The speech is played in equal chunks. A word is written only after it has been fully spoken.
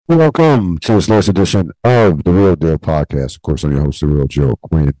Welcome to this latest edition of the Real Deal Podcast. Of course, I'm your host, the Real Joe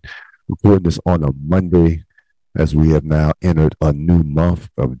Quinn. Recording this on a Monday as we have now entered a new month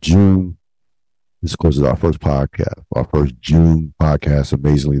of June. This, of course, is our first podcast, our first June podcast.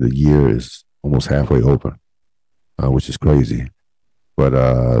 Amazingly, the year is almost halfway over, which is crazy. But,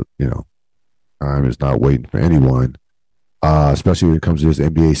 time is not waiting for anyone, especially when it comes to this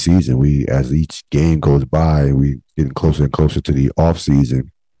NBA season. As each game goes by, we getting closer and closer to the off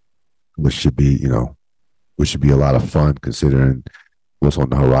season, which should be a lot of fun considering what's on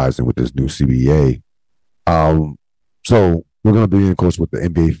the horizon with this new CBA. So we're going to begin, of course, with the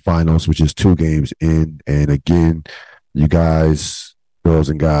NBA Finals, which is 2 games in. And again, you guys, girls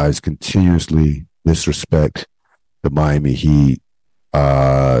and guys, continuously disrespect the Miami Heat.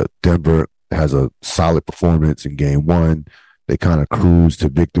 Denver has a solid performance in game 1. They kind of cruised to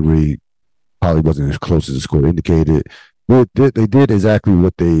victory. Probably wasn't as close as the score indicated. They did exactly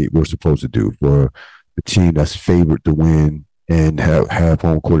what they were supposed to do for the team that's favored to win and have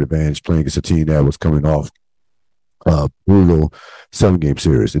home court advantage, playing against a team that was coming off a brutal 7-game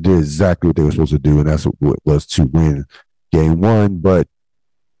series. They did exactly what they were supposed to do, and that's what was to win game 1. But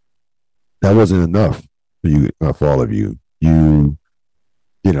that wasn't enough for you, for all of you. We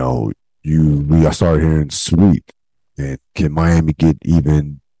started hearing sweep, and can Miami get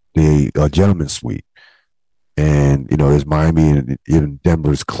even a gentleman's sweep? And, is Miami in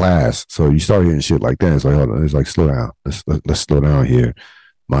Denver's class. So you start hearing shit like that. It's like, hold on, it's like, slow down. Let's slow down here.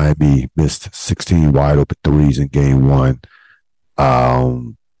 Miami missed 16 wide open threes in game 1.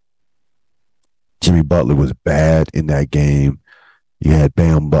 Jimmy Butler was bad in that game. You had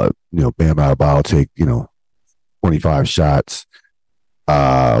Bam Adebayo take, 25 shots.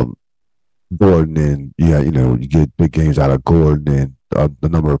 Gordon, and you get big games out of Gordon, and the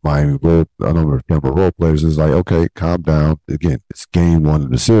number of Denver role players is like, okay, calm down. Again, it's game 1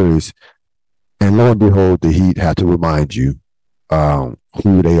 of the series, and lo and behold, the Heat had to remind you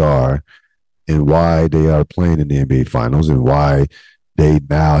who they are and why they are playing in the NBA Finals and why they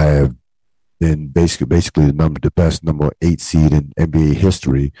now have been basically the best number 8 seed in NBA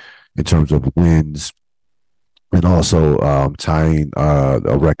history in terms of wins. And also tying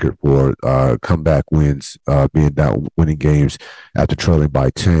a record for comeback wins, being down winning games after trailing by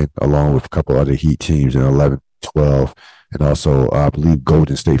 10, along with a couple other Heat teams in 11, 12, and also I believe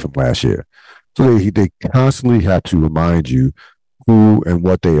Golden State from last year. So they constantly have to remind you who and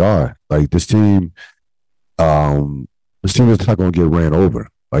what they are. Like this team is not going to get ran over.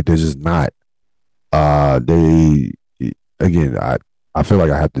 Like they're just not. I feel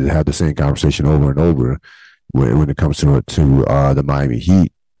like I have to have the same conversation over and over when it comes to the Miami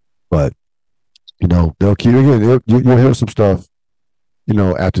Heat. But, they'll keep, again, you'll hear some stuff,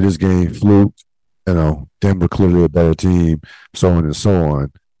 after this game, fluke, Denver clearly a better team, so on and so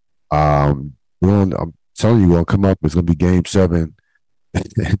on. I'm telling you, going to come up, it's going to be game 7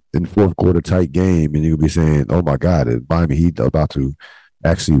 in fourth quarter tight game, and you'll be saying, oh my God, is Miami Heat about to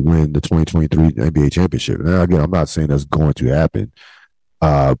actually win the 2023 NBA championship? And again, I'm not saying that's going to happen,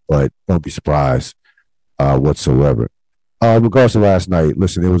 but don't be surprised whatsoever. In regards to last night,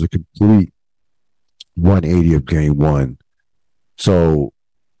 listen, it was a complete 180 of game 1. So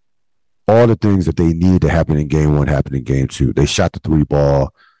all the things that they need to happen in game 1 happened in game 2. They shot the 3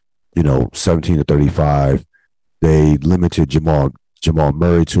 ball, 17 to 35. They limited Jamal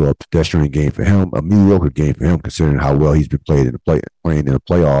Murray to a pedestrian game for him, a mediocre game for him, considering how well he's been playing in the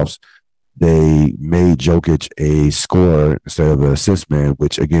playoffs. They made Jokic a scorer instead of an assist man,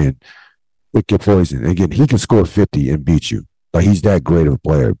 which again, pick your poison. Again, he can score 50 and beat you. Like he's that great of a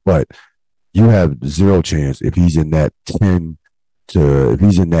player, but you have zero chance if he's in that 8 to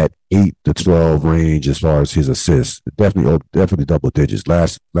 12 range as far as his assists. Definitely double digits.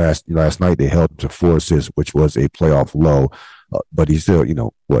 Last night they held him to 4 assists, which was a playoff low. But he still, he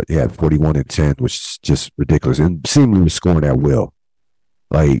had 41 and 10, which is just ridiculous. And seemingly was scoring at will.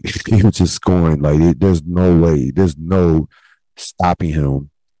 Like he was just scoring. Like there's no stopping him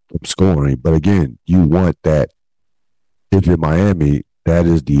from scoring. But again, you want that. If you're Miami, that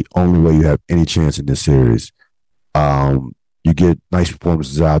is the only way you have any chance in this series. You get nice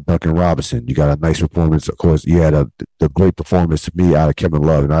performances out of Duncan Robinson. You got a nice performance. Of course, you had the great performance to me out of Kevin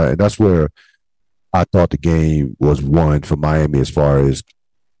Love. And that's where I thought the game was won for Miami as far as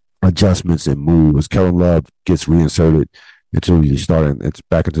adjustments and moves. Kevin Love gets reinserted back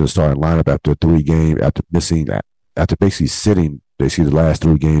into the starting lineup after 3 games, after basically sitting the last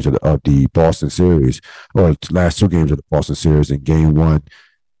 3 games of the Boston series, or last 2 games of the Boston series in game 1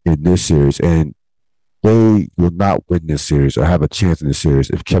 in this series. And they will not win this series or have a chance in this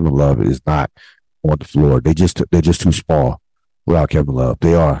series if Kevin Love is not on the floor. They're just too small. without Kevin Love.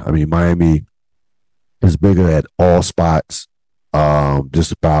 They are. I mean, Miami is bigger at all spots.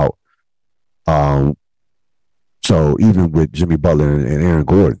 Just about. Um, so even with Jimmy Butler and Aaron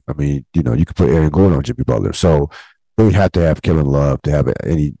Gordon, I mean, you could put Aaron Gordon on Jimmy Butler. So they would have to have Kevin Love to have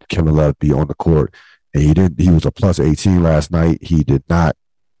any Kevin Love be on the court. And he didn't. He was a plus 18 last night. He did not,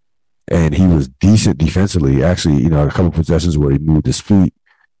 and he was decent defensively. Actually, a couple of possessions where he moved his feet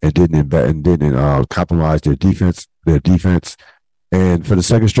and didn't compromise their defense. And for the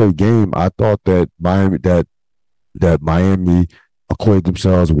second straight game, I thought that Miami acquitted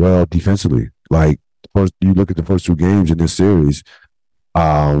themselves well defensively. Like first, you look at the first two games in this series.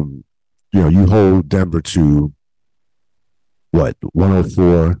 You hold Denver to what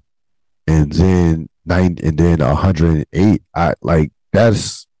 104, and then 108.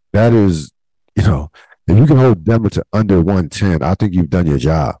 That is if you can hold Denver to under 110, I think you've done your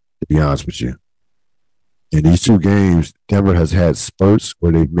job. To be honest with you. In these two games, Denver has had spurts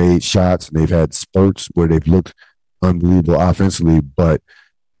where they've made shots, and they've had spurts where they've looked unbelievable offensively. But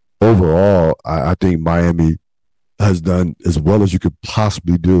overall, I think Miami has done as well as you could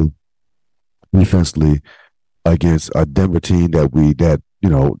possibly do defensively against a Denver team that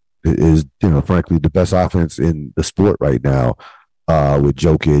is frankly the best offense in the sport right now, with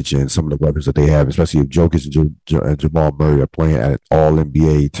Jokic and some of the weapons that they have, especially if Jokic and Jamal Murray are playing at an all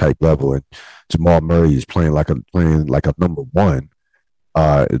NBA type level, and Jamal Murray is playing like a number one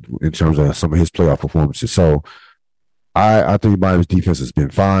in terms of some of his playoff performances. So I think Miami's defense has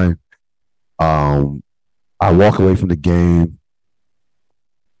been fine. I walk away from the game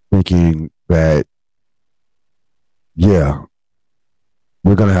thinking that, yeah,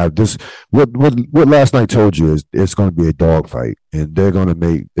 we're going to have this. What last night told you is it's going to be a dogfight, and they're going to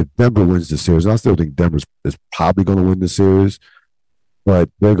make, if Denver wins the series, and I still think Denver is probably going to win the series, but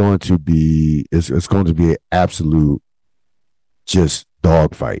they're going to be, it's going to be an absolute just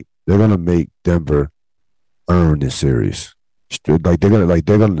dogfight. They're going to make Denver earn this series. They're going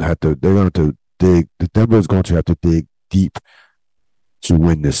to have to dig. Denver is going to have to dig deep to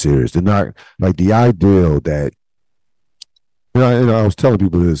win this series. They're not like the ideal that, I was telling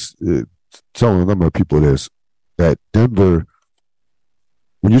people this, telling a number of people this, that Denver,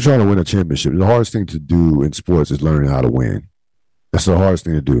 when you're trying to win a championship, the hardest thing to do in sports is learning how to win. That's the hardest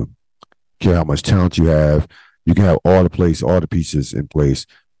thing to do. Care how much talent you have. You can have all the pieces in place.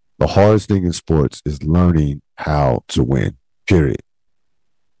 The hardest thing in sports is learning how to win, period.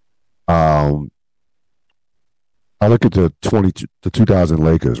 I look at the 2000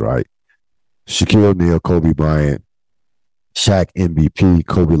 Lakers, right? Shaquille O'Neal, Kobe Bryant, Shaq MVP,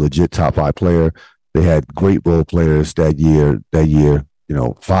 Kobe legit top 5 player. They had great role players that year.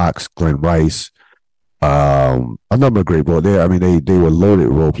 Fox, Glenn Rice, a number of great role. They were loaded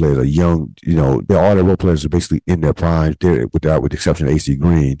role players. A young, all their role players are basically in their prime. With the exception of AC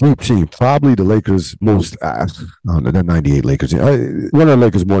Green. Great team, probably the Lakers most. I don't know, the '98 Lakers. One of the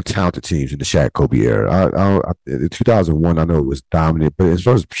Lakers' more talented teams in the Shaq Kobe era. In 2001, I know it was dominant, but as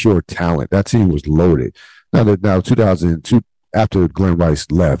far as pure talent, that team was loaded. Now 2002, after Glenn Rice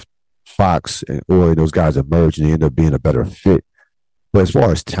left, Fox and Oi, those guys emerged and they ended up being a better fit. But as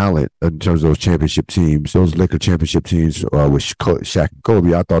far as talent, in terms of those championship teams, those Laker championship teams with Shaq and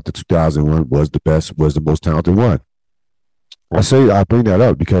Kobe, I thought the 2001 was the best, was the most talented one. I bring that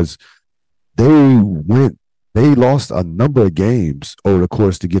up because they lost a number of games over the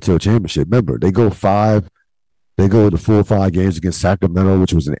course to get to a championship. Remember, they go the full 5 games against Sacramento,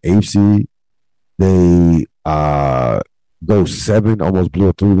 which was an 8th seed. They go 7, almost blew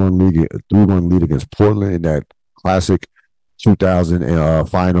a 3-1 lead against Portland in that classic 2000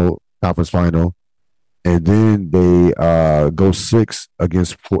 conference final, and then they go 6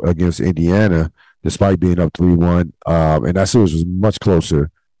 against Indiana despite being up 3-1. And that series was much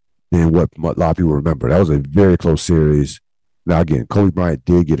closer than what a lot of people remember. That was a very close series. Now again, Kobe Bryant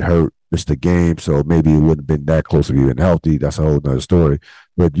did get hurt, missed a game, so maybe it wouldn't have been that close if he been healthy. That's a whole other story.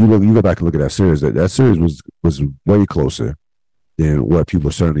 But you go back and look at that series. That series was way closer than what people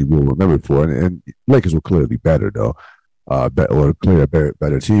certainly will remember it for. And Lakers were clearly better though. Clearly a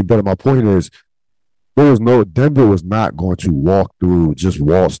better team. But my point is, Denver was not going to waltz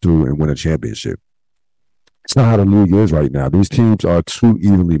through and win a championship. It's not how the league is right now. These teams are too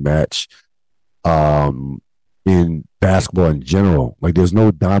evenly matched in basketball in general. Like there's no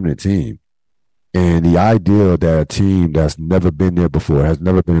dominant team. And the idea that a team that's never been there before, has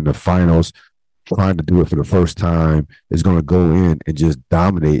never been in the finals, trying to do it for the first time, is going to go in and just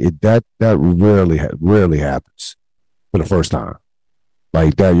dominate it. That rarely happens for the first time.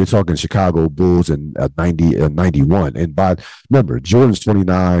 Like that, you're talking Chicago Bulls in 91. And remember, Jordan's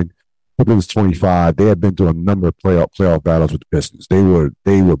 29, Pippen was 25. They had been through a number of playoff battles with the Pistons. They were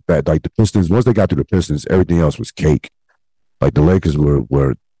bad. Like the Pistons, once they got through the Pistons, everything else was cake. Like the Lakers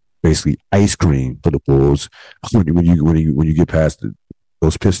were basically ice cream for the Bulls when you get past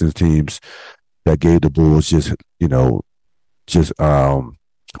those Pistons teams that gave the Bulls just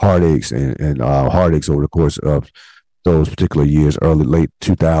heartaches and heartaches over the course of those particular years, late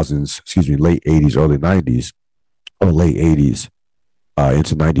 2000s, late 80s, early 90s, or late 80s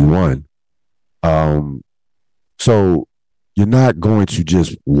into 91. So you're not going to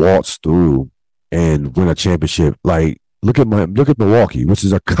just waltz through and win a championship. Like look at Milwaukee, which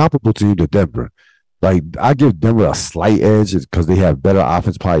is a comparable team to Denver. Like I give Denver a slight edge because they have better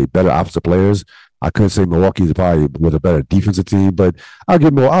offense, probably better offensive players. I couldn't say Milwaukee is probably with a better defensive team, but I'll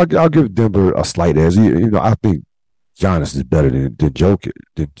give Denver a slight edge. I think Giannis is better than Joker.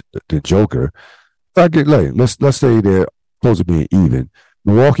 Let's say they're close to being even.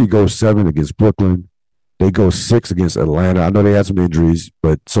 Milwaukee goes 7 against Brooklyn. They go 6 against Atlanta. I know they had some injuries,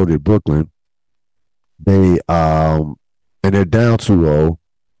 but so did Brooklyn. They and they're down 2-0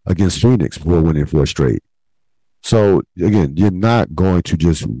 against Phoenix before winning 4 straight. So again, you're not going to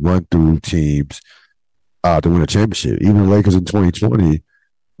just run through teams to win a championship. Even the Lakers in 2020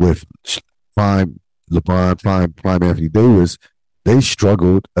 with prime LeBron, prime Anthony Davis, they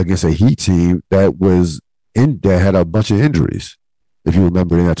struggled against a Heat team that had a bunch of injuries. If you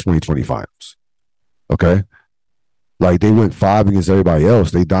remember in that 2020 finals, okay, like they went 5 against everybody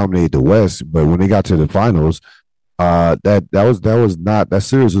else. They dominated the West, but when they got to the finals, that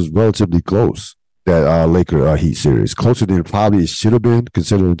series was relatively close. That Laker Heat series, closer than probably it should have been,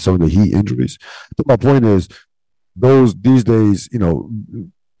 considering some of the Heat injuries. But my point is, these days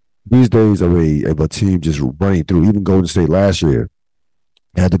of a team just running through. Even Golden State last year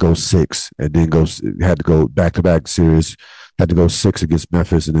had to go 6, and then had to go back-to-back series. Had to go 6 against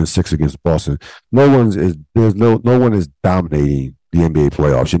Memphis and then 6 against Boston. No one is dominating the NBA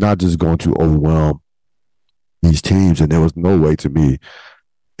playoffs. You're not just going to overwhelm these teams, and there was no way to me,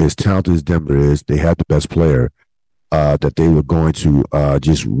 as talented as Denver is, they had the best player, that they were going to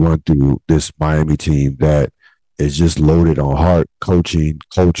just run through this Miami team that is just loaded on heart, coaching,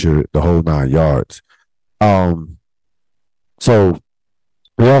 culture, the whole 9 yards. So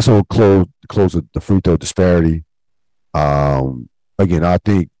we also close the free throw disparity. Again, I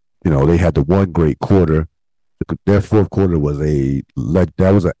think they had the one great quarter. Their fourth quarter was an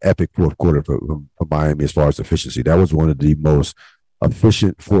epic fourth quarter for Miami as far as efficiency. That was one of the most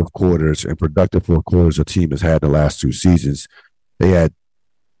efficient fourth quarters and productive fourth quarters a team has had in the last 2 seasons. They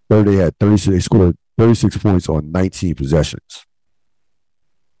scored 36 points on 19 possessions.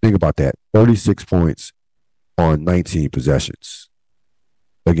 Think about that. 36 points on 19 possessions.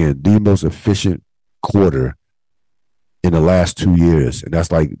 Again, the most efficient quarter in the last 2 years. And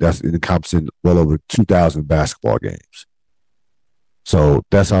that's encompassing well over 2,000 basketball games. So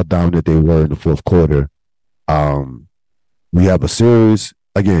that's how dominant they were in the fourth quarter. We have a series.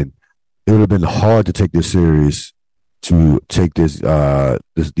 Again, it would have been hard to take this series, to take these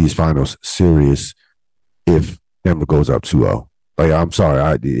finals serious if Denver goes up 2-0. Like, I'm sorry.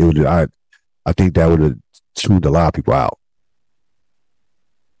 I think that would have tuned a lot of people out.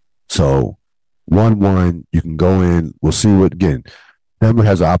 So 1-1, you can go in. We'll see again, Denver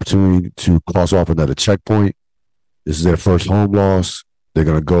has an opportunity to cross off another checkpoint. This is their first home loss. They're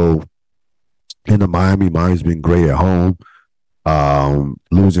going to go into Miami. Miami's been great at home.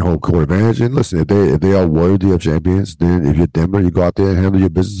 Losing home court advantage. And listen, if they are worthy of champions, then if you're Denver, you go out there and handle your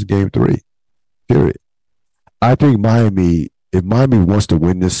business in game 3. Period. I think if Miami wants to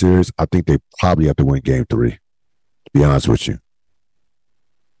win this series, I think they probably have to win game 3, to be honest with you.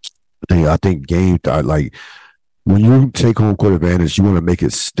 I think like when you take home court advantage, you want to make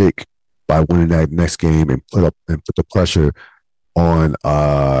it stick by winning that next game and put the pressure on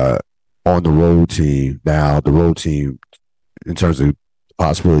the road team. Now the road team, in terms of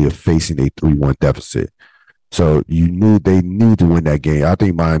possibility of facing a 3-1 deficit. So they need to win that game. I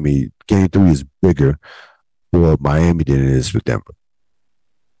think Miami, game 3 is bigger for Miami than it is for Denver.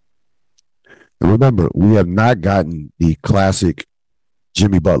 And remember, we have not gotten the classic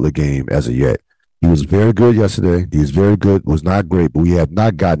Jimmy Butler game as of yet. He was very good yesterday. He was very good. Was not great, but we have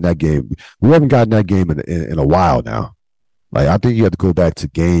not gotten that game. We haven't gotten that game in a while now. Like, I think you have to go back to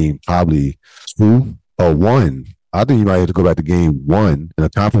game probably 2 or 1. I think you might have to go back to game 1 in the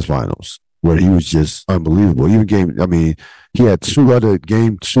conference finals, where he was just unbelievable. He had game 2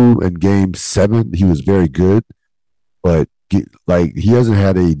 and game 7. He was very good, but like he hasn't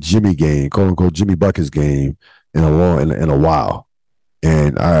had a Jimmy game, quote unquote Jimmy Buckets game in a while.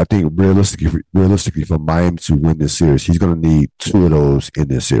 And I think realistically for Miami to win this series, he's going to need 2 of those in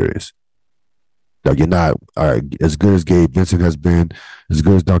this series. Like you're not as good as Gabe Vincent has been, as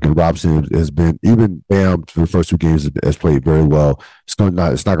good as Duncan Robinson has been. Even Bam for the first 2 games has played very well. It's not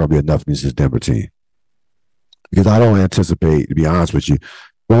going to be enough against this Denver team because I don't anticipate, to be honest with you,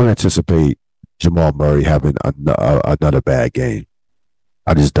 don't anticipate Jamal Murray having another bad game.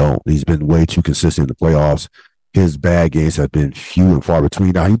 I just don't. He's been way too consistent in the playoffs. His bad games have been few and far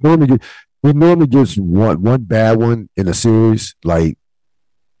between. Now he normally gets one bad one in a series, like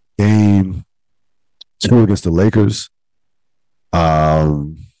game 2 against the Lakers.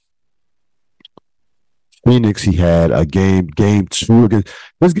 Phoenix, he had a game 2 against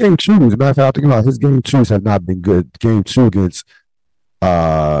his game 2. As a matter of fact, I think about his game 2s have not been good. Game 2 against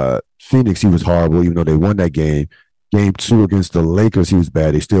Phoenix, he was horrible, even though they won that game. Game 2 against the Lakers, he was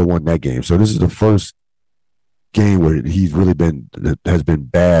bad. They still won that game. So this is the first game where he's really has been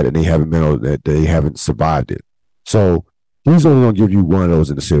bad, and they haven't survived it. So he's only going to give you one of those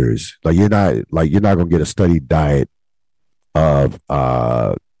in the series. You're not going to get a steady diet of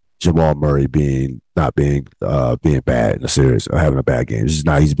Jamal Murray not being bad in the series or having a bad game. It's just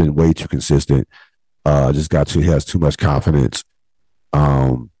not. He's been way too consistent. He has too much confidence.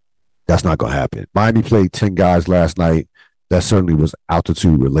 That's not going to happen. Miami played 10 guys last night. That certainly was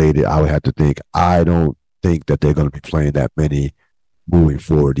altitude related. I would have to think. I don't think that they're going to be playing that many moving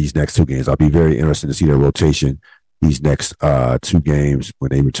forward these next 2 games. I'll be very interested to see their rotation these next 2 games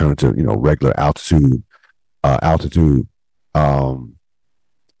when they return to regular altitude. Again,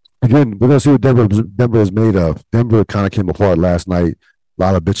 we're gonna see what Denver is made of. Denver kind of came apart last night. A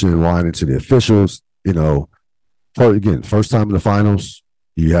lot of bitching and whining to the officials. First time in the finals.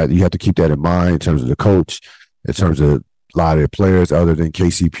 You had to keep that in mind in terms of the coach, in terms of a lot of their players other than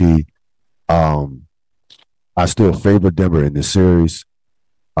KCP. I still favor Denver in this series.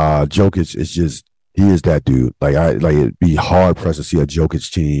 Jokic he is that dude. It'd be hard pressed to see a Jokic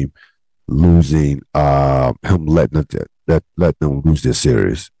team losing, him letting them lose this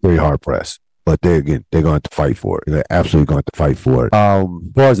series. Very hard pressed. But they're going to have to fight for it. They're absolutely going to fight for it. As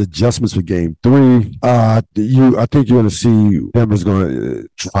far as adjustments for game 3, I think you're going to see Denver's going to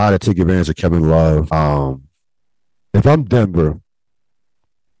try to take advantage of Kevin Love. If I'm Denver,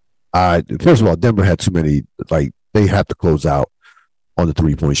 first of all, Denver had too many, they have to close out on the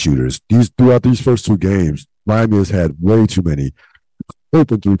 3-point shooters. Throughout these first 2 games, Miami has had way too many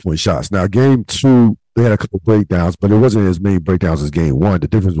open 3-point shots. Now, game 2, they had a couple breakdowns, but it wasn't as many breakdowns as game 1. The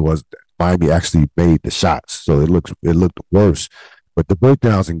difference was Miami actually made the shots, so it looked worse. But the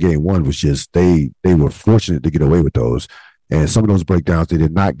breakdowns in game 1 was just they were fortunate to get away with those, and some of those breakdowns they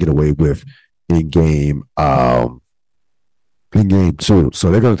did not get away with in game 2. So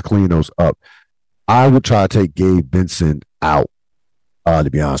they're going to clean those up. I would try to take Gabe Vincent out.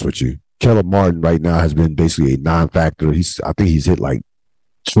 To be honest with you, Caleb Martin right now has been basically a non-factor. I think he's hit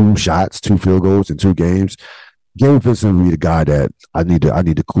 2 field goals in 2 games. Gabe Vincent would be the guy that I need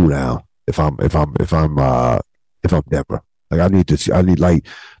to cool down if I'm Denver. I need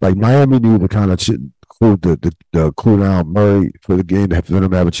Miami need to kind of cool cool down Murray for the game to let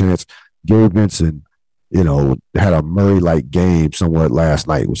him have a chance. Gabe Vincent, had a Murray-like game somewhat last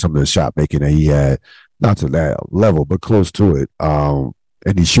night with some of the shot making that he had, not to that level, but close to it. And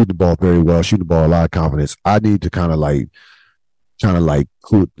he's shooting the ball very well, shooting the ball a lot of confidence. I need to kind of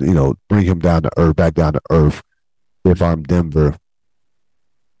bring him down to earth, back down to earth. If I'm Denver,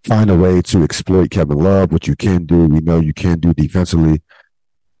 find a way to exploit Kevin Love, which you can do. We know you can do defensively.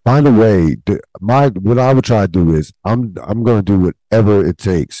 Find a way. What I would try to do is I'm going to do whatever it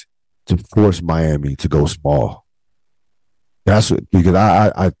takes to force Miami to go small. Because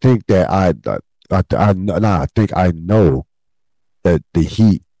I think that I know that the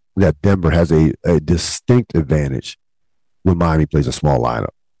Heat, that Denver has a distinct advantage when Miami plays a small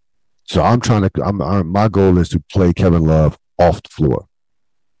lineup. So my goal is to play Kevin Love off the floor.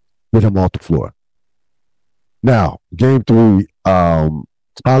 Get him off the floor. Now, game 3,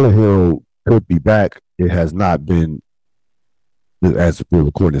 Tyler Hero could be back. It has not been, as we're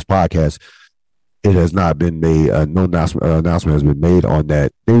recording this podcast, it has not been made. No announcement has been made on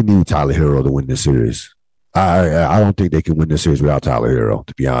that. They need Tyler Hero to win this series. I don't think they can win this series without Tyler Hero,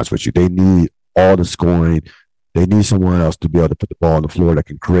 to be honest with you. They need all the scoring. They need someone else to be able to put the ball on the floor that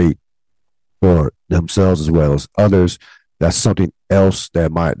can create for themselves as well as others. That's something else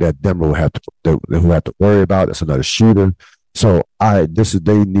that Denver will have to worry about. That's another shooter. So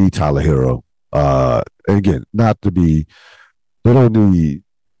they need Tyler Hero. And again, they don't need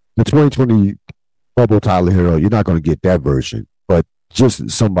the 2020 bubble Tyler Hero. You're not going to get that version, but just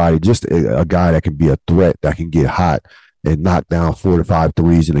a guy that can be a threat, that can get hot and knock down 4 to 5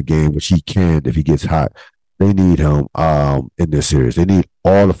 threes in a game, which he can if he gets hot. They need him in this series. They need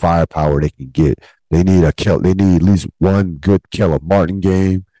all the firepower they can get. They need They need at least one good Caleb Martin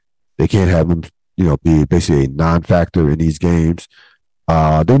game. They can't have him, be basically a non-factor in these games.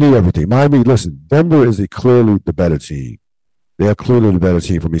 They need everything. Miami, listen, Denver is clearly the better team. They are clearly the better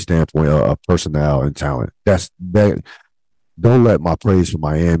team from a standpoint of personnel and talent. That. Don't let my praise for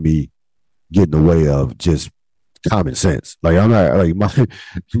Miami get in the way of just common sense. Like I'm not like my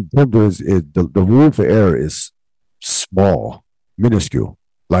Denver is the room for error is small, minuscule.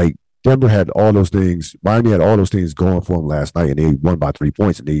 Like Denver had all those things. Miami had all those things going for them last night, and they won by 3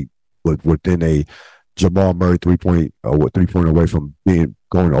 points. And they were within a Jamal Murray 3-point away from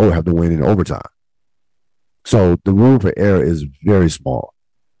going to have to win in overtime. So the room for error is very small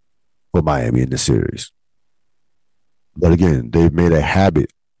for Miami in this series. But again, they've made a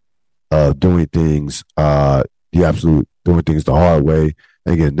habit of doing things doing things the hard way.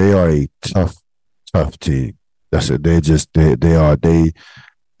 And again, they are a tough team. That's it. They are the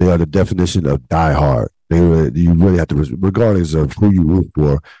definition of die hard. You really have to, regardless of who you root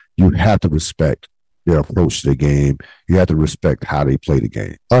for, you have to respect their approach to the game. You have to respect how they play the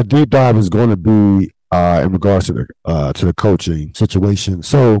game. Our deep dive is going to be in regards to the coaching situation.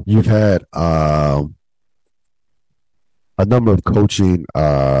 So you've had a number of coaching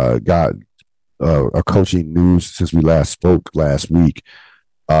coaching news since we last spoke last week.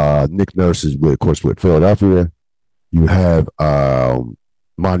 Nick Nurse is of course with Philadelphia. You have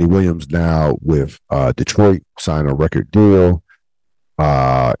Monty Williams now with Detroit, signed a record deal.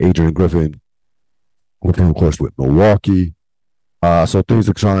 Adrian Griffin with him, of course, with Milwaukee. So things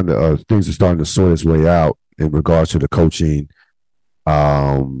are starting to sort its way out in regards to the coaching.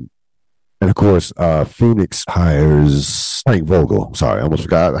 And of course, Phoenix hires Frank Vogel. Sorry, I almost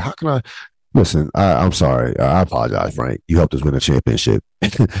forgot. How can I listen? I'm sorry. I apologize, Frank. You helped us win a championship.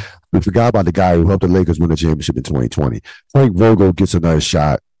 We forgot about the guy who helped the Lakers win a championship in 2020. Frank Vogel gets another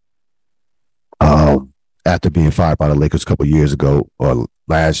shot after being fired by the Lakers a couple years ago, or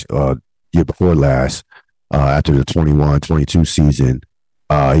year before last, after the 21-22 season.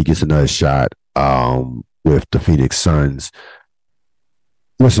 He gets another shot with the Phoenix Suns.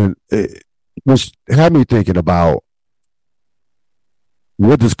 Listen, which had me thinking about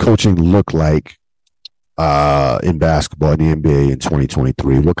what does coaching look like in basketball in the NBA in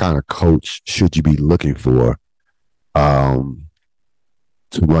 2023? What kind of coach should you be looking for to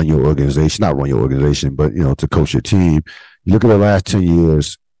run your organization? Not run your organization, but to coach your team. You look at the last 10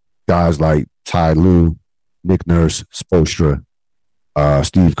 years, guys like Ty Lue, Nick Nurse, Spoelstra,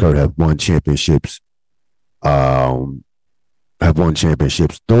 Steve Kerr have won championships.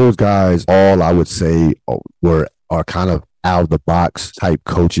 Those guys, all I would say, are kind of out of the box type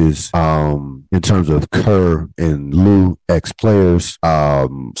coaches. In terms of Kerr and Lue, ex-players,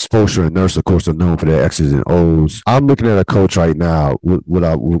 Spoelstra and Nurse, of course, are known for their X's and O's. I'm looking at a coach right now with what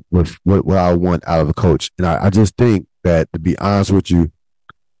I want out of a coach, and I just think that, to be honest with you,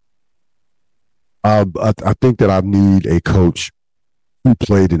 I think that I need a coach who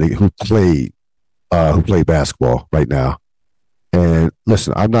played basketball right now. And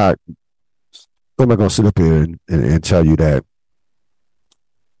listen, I'm not going to sit up here and tell you that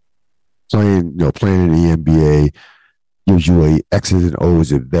playing in the NBA gives you a X's and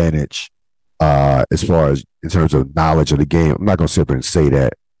O's advantage as far as in terms of knowledge of the game. I'm not going to sit up here and say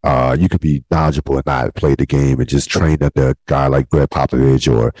that. You could be knowledgeable and not play the game and just train under a guy like Greg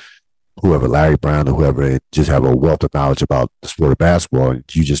Popovich or whoever, Larry Brown or whoever, and just have a wealth of knowledge about the sport of basketball, and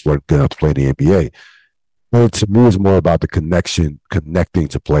you just weren't good enough to play in the NBA. But to me, it's more about the connecting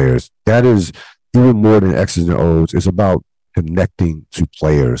to players. That is even more than X's and O's. It's about connecting to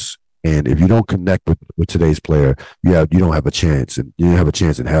players. And if you don't connect with today's player, you don't have a chance, and you don't have a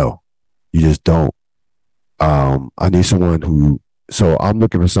chance in hell. You just don't. I need someone so I'm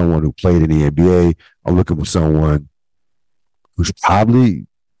looking for someone who played in the NBA. I'm looking for someone who's probably,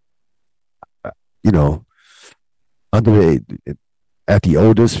 at the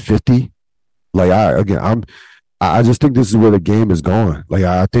oldest 50. Like I just think this is where the game is going. Like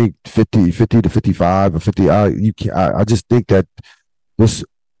I think 50 to 55 or 50. I just think that this,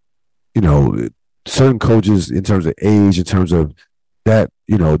 certain coaches in terms of age, in terms of that,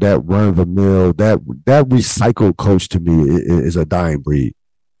 that run of the mill, that recycled coach to me is a dying breed.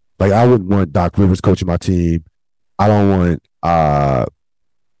 Like I wouldn't want Doc Rivers coaching my team. I don't want.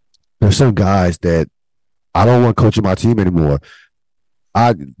 There's some guys that I don't want coaching my team anymore.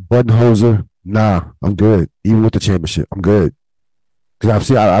 Budenholzer, nah, I'm good. Even with the championship, I'm good.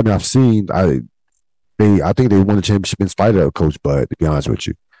 Because I think they won the championship in spite of Coach Bud, to be honest with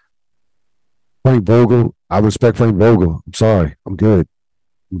you. Frank Vogel, I respect Frank Vogel. I'm sorry, I'm good.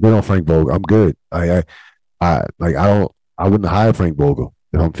 I'm good on Frank Vogel. I'm good. I wouldn't hire Frank Vogel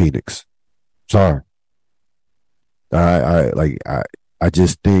if I'm Phoenix. Sorry. I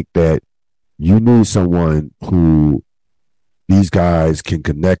just think that you need someone who these guys can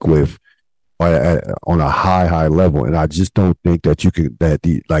connect with on a high level, and I just don't think that you can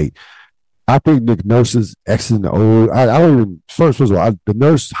I think Nick Nurse's excellent. I don't even first of all, the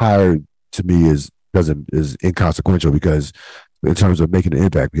Nurse hire to me is inconsequential because in terms of making an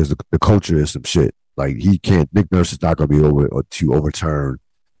impact, because the culture is some shit. Like Nick Nurse is not going to be able to overturn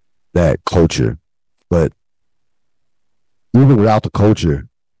that culture. But even without the culture,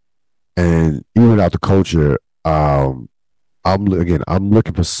 I'm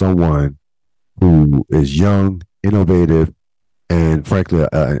looking for someone who is young, innovative, and frankly,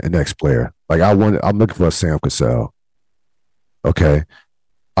 an ex-player. I'm looking for a Sam Cassell. Okay,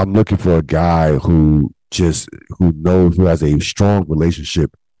 I'm looking for a guy who has a strong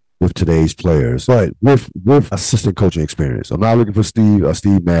relationship with today's players, but with assistant coaching experience. I'm not looking for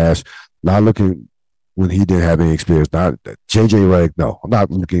Steve Nash. Not looking when he didn't have any experience. Not JJ Redick. No, I'm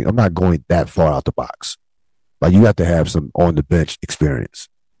not going that far out the box. Like, you have to have some on the bench experience.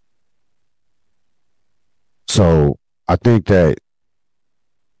 So I think that,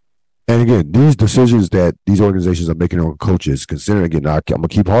 and again, these decisions that these organizations are making on coaches, considering, again, I'm going to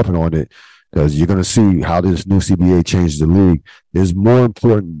keep harping on it because you're going to see how this new CBA changes the league, is more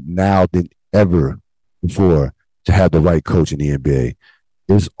important now than ever before to have the right coach in the NBA.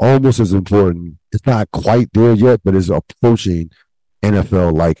 It's almost as important. It's not quite there yet, but it's approaching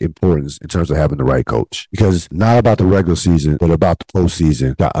NFL-like importance in terms of having the right coach. Because not about the regular season, but about the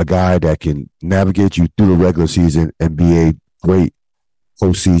postseason. A guy that can navigate you through the regular season and be a great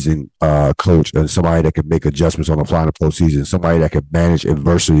postseason coach, and somebody that can make adjustments on the fly in the postseason, somebody that can manage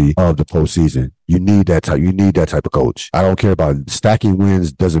adversity of the postseason. You need that type of coach. I don't care about stacking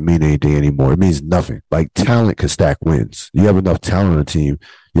wins. Doesn't mean anything anymore. It means nothing. Like, talent can stack wins. You have enough talent on the team,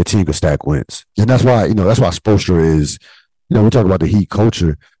 your team can stack wins. And that's why Spoelstra is, we talk about the Heat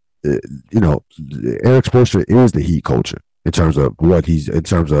culture. Erik Spoelstra is the Heat culture in terms of what he's what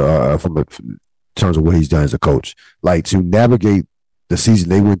he's done as a coach. Like, to navigate the season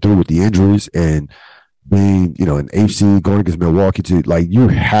they went through with the injuries and being, an AFC going against Milwaukee, you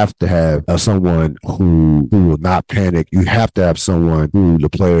have to have someone who will not panic. You have to have someone who the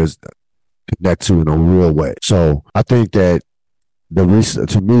players connect to in a real way. So I think that the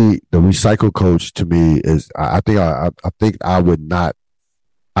recycle coach to me is, I think I would not,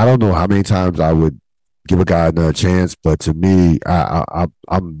 I don't know how many times I would give a guy another chance, but to me,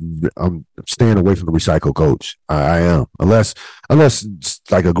 I'm staying away from the recycle coach. I am, unless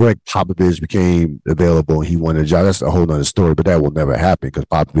like a Greg Popovich became available and he wanted a job. That's a whole nother story, but that will never happen because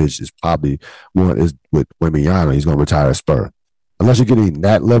Popovich is probably with Wembanyama. He's going to retire a Spur. Unless you're getting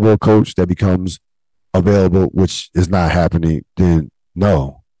that level of coach that becomes available, which is not happening, then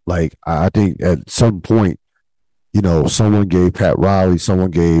no. Like, I think at some point, someone gave Pat Riley,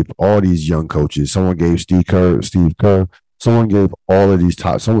 someone gave all these young coaches, someone gave Steve Kerr, someone gave all of these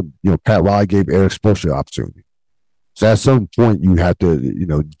top, Pat Riley gave Erik Spoelstra opportunity. So at some point you have to,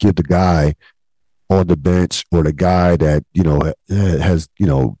 give the guy on the bench or the guy that, has,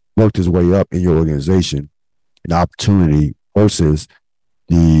 worked his way up in your organization an opportunity versus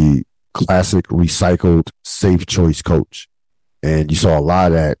the classic recycled safe choice coach. And you saw a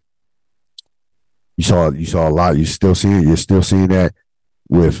lot of that. You saw a lot. You're still seeing that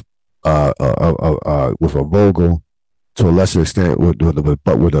with a Vogel to a lesser extent with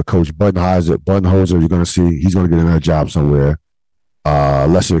a coach Budenholzer. You're going to see he's going to get another job somewhere.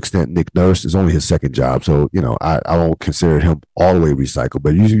 Lesser extent, Nick Nurse is only his second job, so I don't consider him all the way recycled.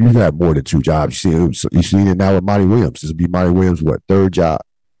 But you have more than two jobs. You see it now with Monty Williams. This will be Monty Williams' third job.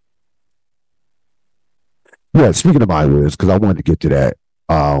 Yeah, speaking of Monty Williams, because I wanted to get to that.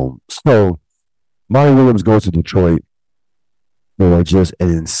 So Monty Williams goes to Detroit for just an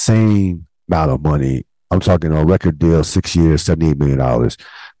insane amount of money. I'm talking a record deal, 6 years, $78 million.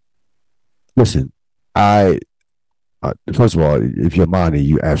 Listen, first of all, if you're Monty,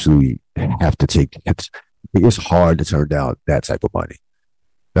 you absolutely have to take it. It's hard to turn down that type of money.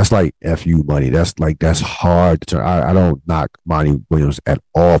 That's like FU money. That's hard to turn. I don't knock Monty Williams at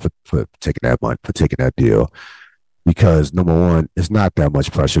all for taking that money, for taking that deal. Because number one, it's not that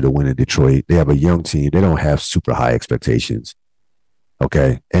much pressure to win in Detroit. They have a young team. They don't have super high expectations.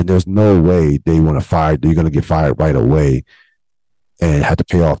 Okay. And there's no way they want to fire. You're going to get fired right away and have to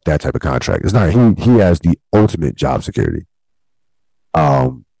pay off that type of contract. It's not, he has the ultimate job security.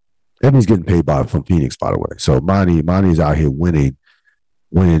 And he's getting paid from Phoenix, by the way. So Monty's out here winning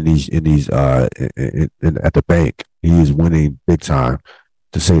these at the bank. He is winning big time,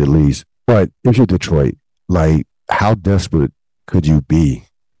 to say the least. But if you're Detroit, Like, how desperate could you be?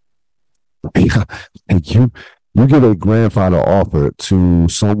 And you give a grandfather offer to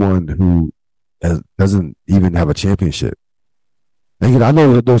someone who doesn't even have a championship. And I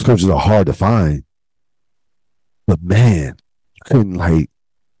know that those coaches are hard to find, but man, you couldn't like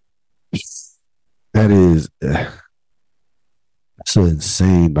that is it's an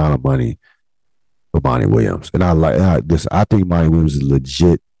insane amount of money for Monty Williams. And this. I think Monty Williams is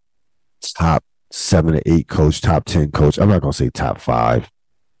legit top 7 to 8 coach, top 10 coach. I'm not gonna say top 5.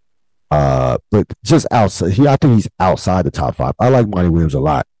 But just outside, I think he's outside the top 5. I like Monty Williams a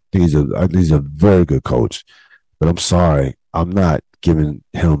lot. I think he's a very good coach. But I'm sorry, I'm not giving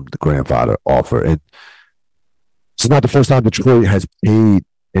him the grandfather offer. And it's not the first time Detroit has paid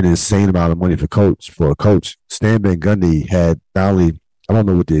an insane amount of money for a coach. Stan Van Gundy had not only, I don't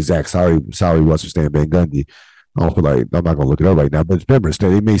know what the exact salary was for Stan Van Gundy. I don't feel like, I'm not going to look it up right now, but remember,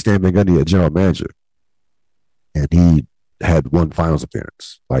 they made Stan Van Gundy a general manager. And he had one finals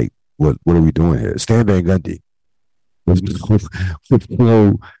appearance. Like, what are we doing here? Stan Van Gundy. With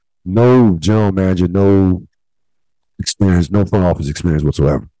no general manager, no experience, no front office experience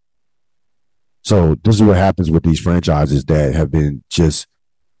whatsoever. So this is what happens with these franchises that have been just,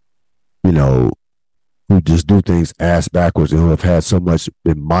 who just do things ass backwards and who have had so much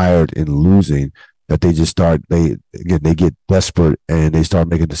admired in losing that they just they get desperate and they start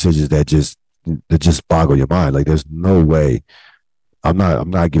making decisions that just boggle your mind. Like, there's no way. I'm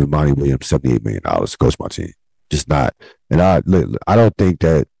not giving Monty Williams $78 million to coach my team. Just not. And I don't think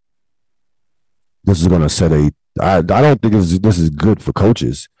that this is going to set I don't think this is good for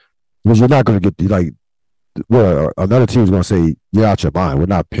coaches, because you're not going to get another team is going to say, you're out your mind. We're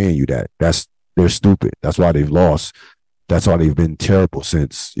not paying you that. They're stupid. That's why they've lost. That's why they've been terrible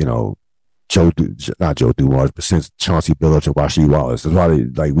since, not Joe Dumars, but since Chauncey Billups and Rasheed Wallace. That's why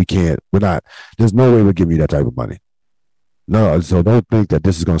there's no way we're giving you that type of money. No, so don't think that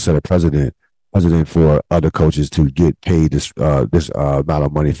this is going to set a precedent for other coaches to get paid this amount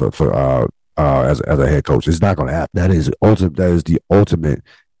of money for as a head coach. It's not going to happen. That is the ultimate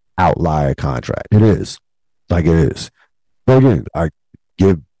outlier contract. It is. Like, it is. But again, I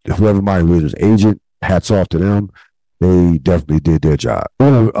give whoever Monty Williams' agent, hats off to them. They definitely did their job.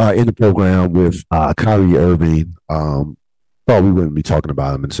 We're going to end the program with Kyrie Irving. Thought we wouldn't be talking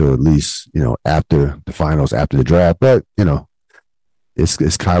about him until at least, after the finals, after the draft. But,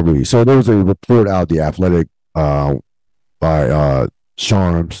 it's Kyrie. So there was a report out, The Athletic, by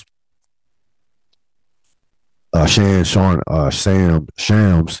Shams. Shams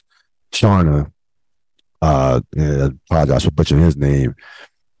Charna. I apologize for butchering his name.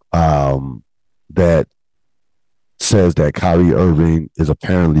 That says that Kyrie Irving is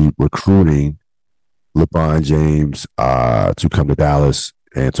apparently recruiting LeBron James to come to Dallas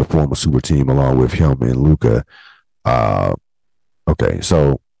and to form a super team along with him and Luka. Okay,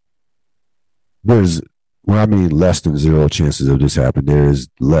 so when I mean less than zero chances of this happening,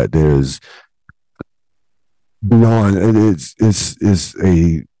 there's beyond.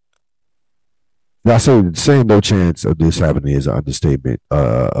 I say saying no chance of this happening is an understatement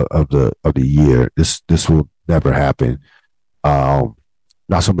of the year. This will never happen. Not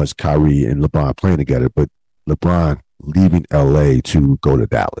so much Kyrie and LeBron playing together, but LeBron leaving LA to go to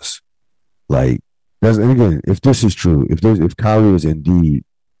Dallas. Like, and again, if this is true, if Kyrie is indeed,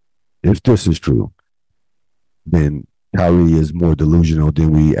 if this is true, then Kyrie is more delusional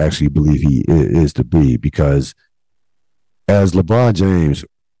than we actually believe he is to be. Because as LeBron James,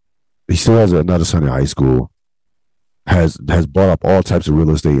 he still has another son in high school, has bought up all types of real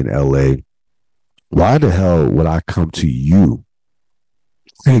estate in LA. Why the hell would I come to you?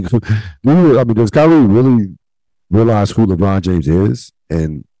 I mean, does Kyrie really realize who LeBron James is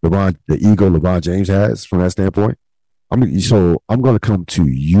and the ego LeBron James has from that standpoint? I mean, so I'm going to come to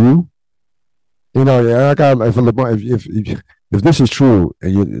you. If this is true,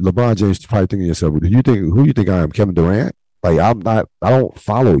 and LeBron James is probably thinking to yourself, who you think I am, Kevin Durant? Like, I don't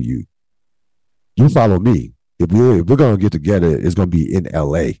follow you. You follow me. If we're going to get together, it's going to be in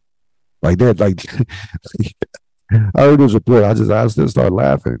LA. Like that, I heard this report. I still started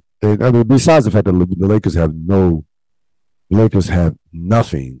laughing. And, I mean, besides the fact that the Lakers have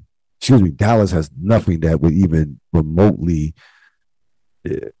nothing. Excuse me, Dallas has nothing that would even remotely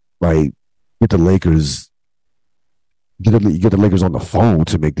get the Lakers on the phone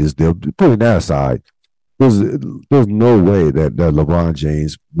to make this deal. Putting that aside, there's no way that LeBron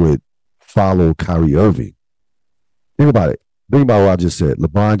James would follow Kyrie Irving. Think about it. Think about what I just said.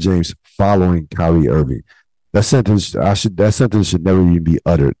 LeBron James following Kyrie Irving. That sentence should never even be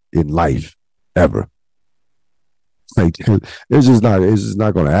uttered in life, ever. Like, it's just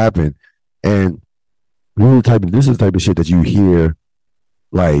not going to happen. And This is the type of shit that you hear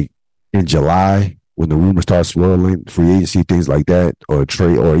like in July when the rumors start swirling, free agency, things like that, or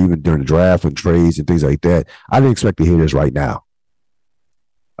trade, or even during the draft and trades and things like that. I didn't expect to hear this right now.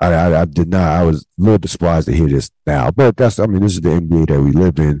 I did not. I was a little bit surprised to hear this now, but this is the NBA that we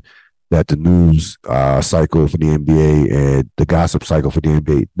live in. That the news cycle for the NBA and the gossip cycle for the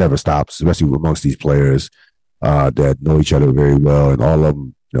NBA never stops, especially amongst these players that know each other very well, and all of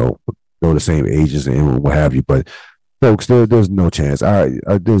them, know the same ages and what have you. But folks, there's no chance.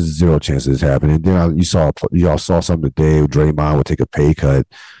 There's zero chance of this happening. Then y'all saw something today. Draymond would take a pay cut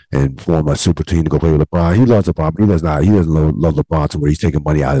and form a super team to go play with LeBron. He loves LeBron, but he does not. He doesn't love LeBron to where he's taking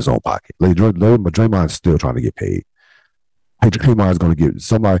money out of his own pocket. Like Draymond's still trying to get paid. Like Draymond's going to get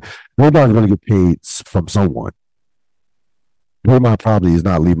somebody. Draymond's going to get paid from someone. Draymond probably is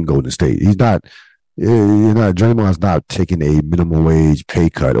not leaving Golden State. He's not. Draymond's not taking a minimum wage pay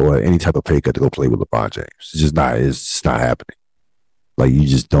cut or any type of pay cut to go play with LeBron James. It's just not. It's just not happening. Like you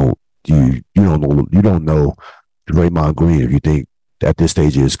just don't. You don't know Draymond Green if you think at this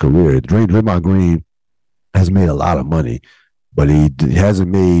stage of his career. Draymond Green has made a lot of money, but he hasn't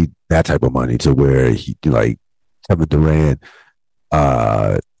made that type of money to where he like Kevin Durant,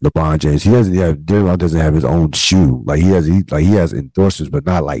 LeBron James. Draymond doesn't have his own shoe. Like he has endorsements, but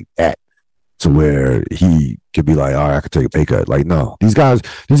not like that. To where he could be like, all right, I could take a pay cut. Like, no, these guys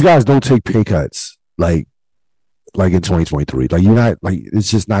don't take pay cuts like in 2023. Like, you're not like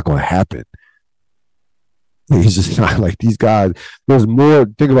it's just not going to happen. It's just not like these guys. There's more.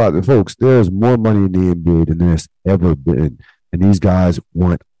 Think about it, folks. There's more money in the NBA than there's ever been, and these guys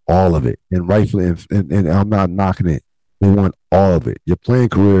want all of it. And rightfully, and I'm not knocking it. They want all of it. Your playing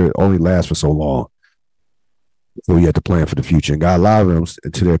career only lasts for so long. So you have to plan for the future. And got a lot of them,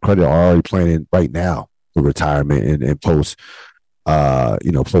 to their credit, are already planning right now for retirement and post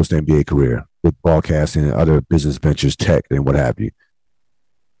NBA career with broadcasting and other business ventures, tech and what have you.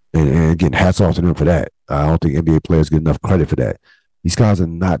 And again, hats off to them for that. I don't think NBA players get enough credit for that. These guys are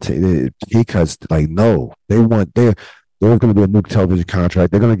not taking pay cuts. Like, no, there's going to be a new television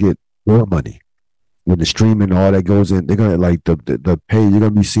contract. They're going to get more money when the streaming and all that goes in. They're going to like the pay. You're going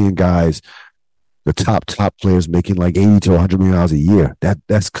to be seeing guys. The top players making like $80 to $100 million a year.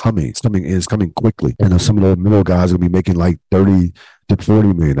 That's coming. It's coming quickly. And some of the middle guys will be making like $30 to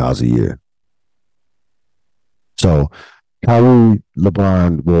 $40 million a year. So Kyrie,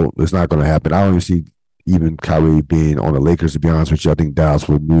 LeBron, it's not going to happen. I don't even see even Kyrie being on the Lakers, to be honest with you. I think Dallas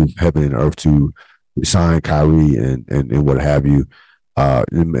would move heaven and earth to sign Kyrie and what have you.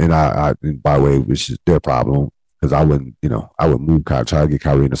 And by the way, which is their problem, because I wouldn't move Kyrie, try to get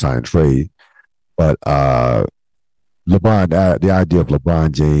Kyrie in the sign and trade. But LeBron, the idea of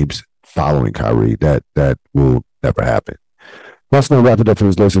LeBron James following Kyrie, that will never happen. That's going to wrap it up for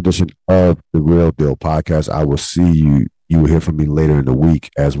this latest edition of the Real Deal Podcast. I will see you. You will hear from me later in the week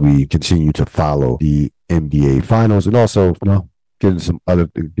as we continue to follow the NBA Finals and also, get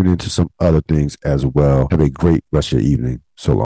into some other things as well. Have a great rest of your evening. So long.